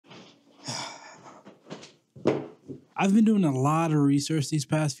I've been doing a lot of research these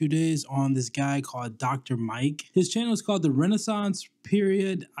past few days on this guy called Dr. Mike. His channel is called the Renaissance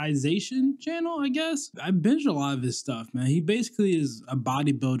Periodization channel, I guess. I binged a lot of his stuff, man. He basically is a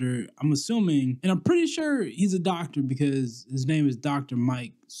bodybuilder, I'm assuming, and I'm pretty sure he's a doctor because his name is Dr.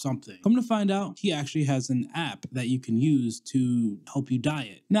 Mike something. Come to find out, he actually has an app that you can use to help you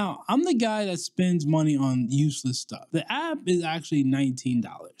diet. Now, I'm the guy that spends money on useless stuff. The app is actually $19.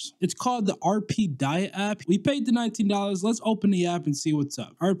 It's called the RP Diet app. We paid the $19. Let's open the app and see what's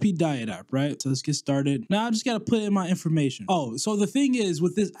up. RP Diet app, right? So let's get started. Now I just got to put in my information. Oh, so the thing is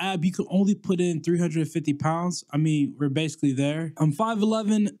with this app, you can only put in 350 pounds. I mean, we're basically there. I'm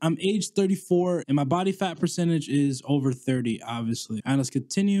 5'11", I'm age 34, and my body fat percentage is over 30, obviously. And let's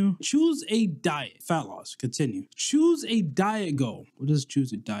continue. Choose a diet. Fat loss. Continue. Choose a diet goal. What does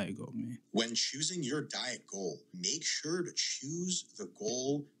choose a diet goal mean? When choosing your diet goal, make sure to choose the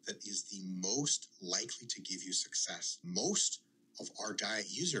goal that is the most likely to give you success. Most of our diet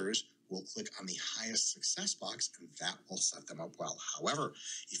users will click on the highest success box, and that will set them up well. However,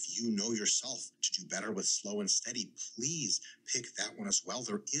 if you know yourself to do better with slow and steady, please pick that one as well.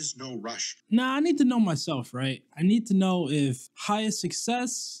 There is no rush. Nah, I need to know myself, right? I need to know if highest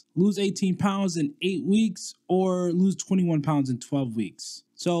success, lose 18 pounds in 8 weeks, or lose 21 pounds in 12 weeks.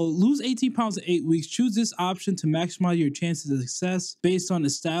 So lose 18 pounds in 8 weeks. Choose this option to maximize your chances of success based on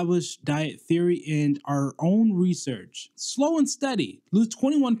established diet theory and our own research. Slow and steady. Lose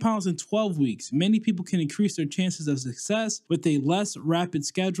 21 pounds in 12 weeks. Many people can increase their chances of success with a less rapid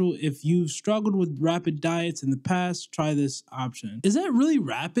schedule. If you've struggled with rapid diets in the past, try this option. Is that really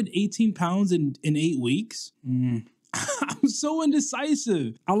rapid? 18 pounds in 8 weeks? I'm so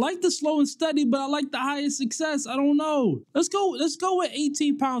indecisive. I like the slow and steady, but I like the highest success. I don't know. Let's go with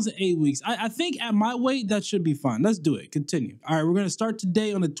 18 pounds in 8 weeks. I think at my weight, that should be fine. Let's do it. Continue. All right, we're going to start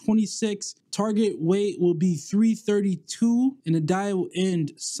today on the 26th. Target weight will be 332, and the diet will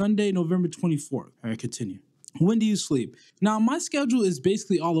end Sunday, November 24th. All right, continue. When do you sleep? Now, my schedule is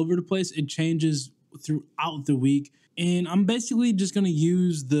basically all over the place. It changes throughout the week, and I'm basically just going to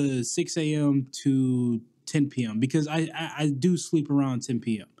use the 6 a.m. to 10 p.m. because I do sleep around 10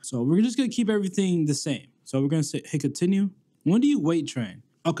 p.m. So we're just going to keep everything the same. So we're going to hit continue. When do you weight train?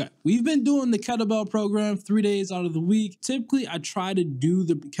 Okay, we've been doing the kettlebell program 3 days out of the week. Typically, I try to do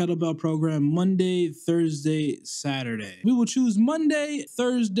the kettlebell program Monday, Thursday, Saturday. We will choose Monday,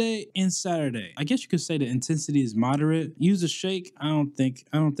 Thursday, and Saturday. I guess you could say the intensity is moderate. Use a shake. I don't think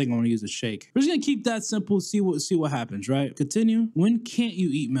I want to use a shake. We're just gonna keep that simple. See what happens. Right. Continue. When can't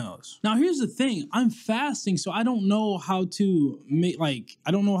you eat meals? Now here's the thing. I'm fasting, so I don't know how to I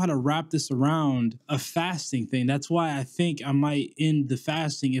don't know how to wrap this around a fasting thing. That's why I think I might end the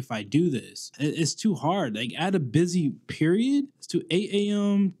fast if I do this. It's too hard. Like add a busy period. Let's do 8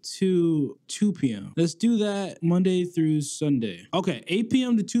 a.m. to 2 p.m. Let's do that Monday through Sunday. Okay, 8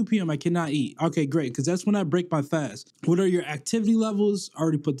 p.m. to 2 p.m. I cannot eat. Okay, great, because that's when I break my fast. What are your activity levels? I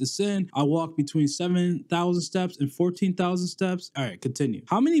already put this in. I walk between 7,000 steps and 14,000 steps. All right, continue.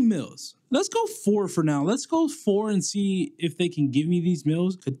 How many meals? Let's go 4 for now. Let's go 4 and see if they can give me these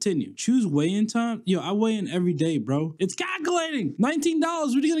meals. Continue. Choose weigh-in time. Yo, I weigh in every day, bro. It's calculating. $19.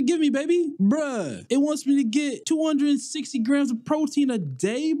 What are you gonna give me, baby? Bruh. It wants me to get 260 grams of protein a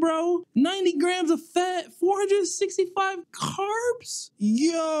day, bro. 90 grams of fat. 465 carbs.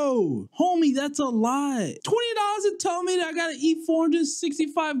 Yo, homie, that's a lot. $20 to tell me that I gotta eat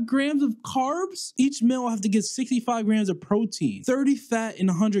 465 grams of carbs? Each meal I have to get 65 grams of protein, 30 fat, and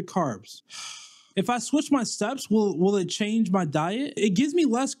 100 carbs. If I switch my steps, will it change my diet? It gives me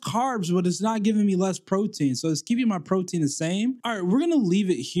less carbs, but it's not giving me less protein. So it's keeping my protein the same. All right, we're going to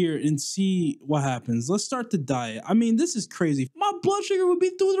leave it here and see what happens. Let's start the diet. I mean, this is crazy. My blood sugar would be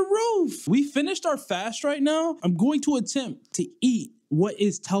through the roof. We finished our fast right now. I'm going to attempt to eat what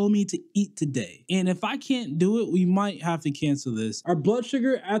is telling me to eat today. And if I can't do it, we might have to cancel this. Our blood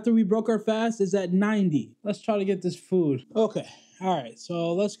sugar after we broke our fast is at 90. Let's try to get this food. Okay. All right.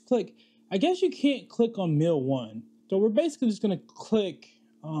 So let's click. I guess you can't click on meal 1. So we're basically just going to click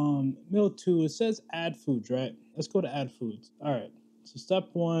meal 2. It says add foods, right? Let's go to add foods. All right. So step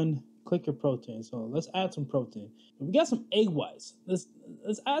 1, click your protein. So let's add some protein. We got some egg whites. Let's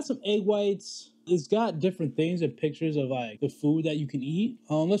add some egg whites. It's got different things and pictures of like the food that you can eat.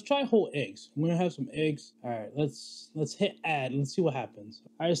 Let's try whole eggs. I'm gonna have some eggs. All right, let's hit add. Let's see what happens.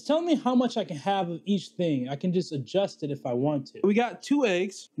 All right, just tell me how much I can have of each thing. I can just adjust it if I want to. We got 2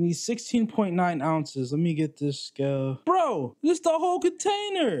 eggs. We need 16.9 ounces. Let me get this scale. Bro, this the whole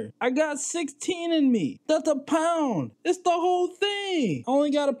container. I got 16 in me. That's a pound. It's the whole thing. I only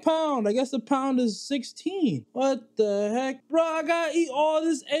got a pound. I guess a pound is 16. What the heck? Bro, I gotta eat all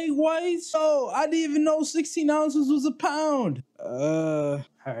this egg whites? Oh, I didn't even know 16 ounces was a pound. All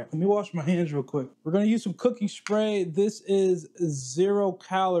right, let me wash my hands real quick. We're gonna use some cooking spray. This is 0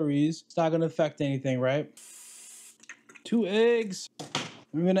 calories. It's not gonna affect anything, right? 2 eggs.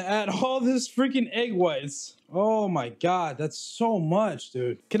 We're gonna add all this freaking egg whites. Oh my God, that's so much,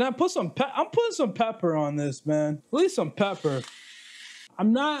 dude. Can I put some I'm putting some pepper on this, man. At least some pepper.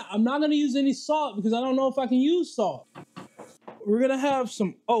 I'm not gonna use any salt because I don't know if I can use salt. We're gonna have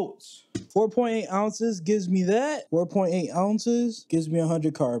some oats. 4.8 ounces gives me that. 4.8 ounces gives me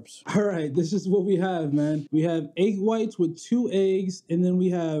 100 carbs. All right, this is what we have, man. We have egg whites with 2 eggs, and then we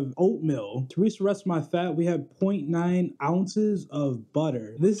have oatmeal. To reach the rest of my fat, we have 0.9 ounces of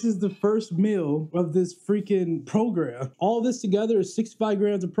butter. This is the first meal of this freaking program. All this together is 65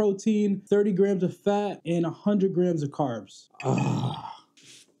 grams of protein, 30 grams of fat, and 100 grams of carbs.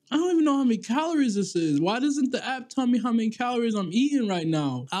 I don't even know how many calories this is. Why doesn't the app tell me how many calories I'm eating right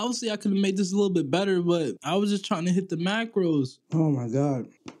now? Obviously, I could have made this a little bit better, but I was just trying to hit the macros. Oh my God.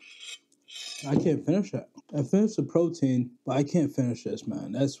 I can't finish that. I finished the protein, but I can't finish this,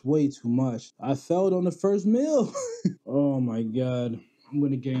 man. That's way too much. I failed on the first meal. Oh my God. I'm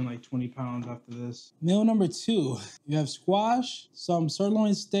gonna gain like 20 pounds after this. Meal number 2, you have squash, some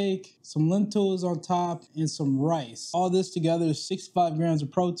sirloin steak, some lentils on top, and some rice. All this together is 65 grams of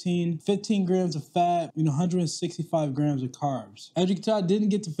protein, 15 grams of fat, and 165 grams of carbs. As you can tell, I didn't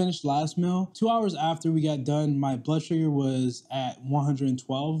get to finish the last meal. 2 hours after we got done, my blood sugar was at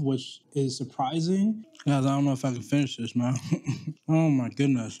 112, which is surprising. Guys, I don't know if I can finish this, man. Oh my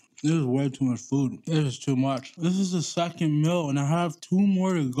goodness. This is way too much food. This is too much. This is the second meal and I have 2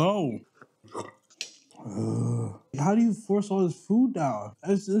 more to go. How do you force all this food down?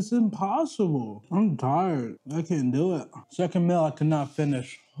 It's impossible. I'm tired. I can't do it. Second meal I could not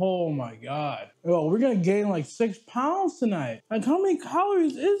finish. Oh my God. Yo, we're gonna gain like 6 pounds tonight. Like, how many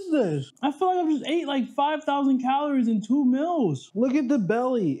calories is this? I feel like I just ate like 5,000 calories in 2 meals. Look at the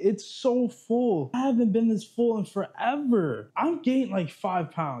belly. It's so full. I haven't been this full in forever. I'm gaining like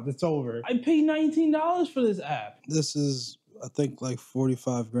 5 pounds. It's over. I paid $19 for this app. This is, I think, like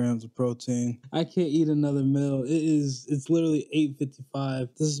 45 grams of protein. I can't eat another meal. It's literally 8:55.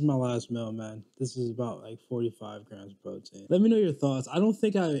 This is my last meal, man. This is about like 45 grams of protein. Let me know your thoughts. I don't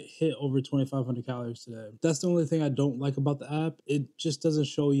think I hit over 2,500 calories today. That's the only thing I don't like about the app. It just doesn't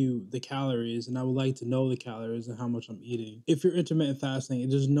show you the calories, and I would like to know the calories and how much I'm eating. If you're intermittent fasting,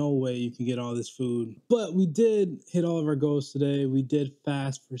 there's no way you can get all this food. But we did hit all of our goals today. We did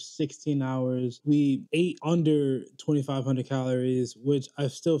fast for 16 hours. We ate under 2,500 calories, which I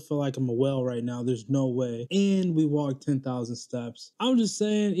still feel like I'm a whale right now. There's no way. And we walked 10,000 steps. I'm just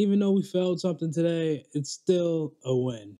saying, even though we failed something today, it's still a win.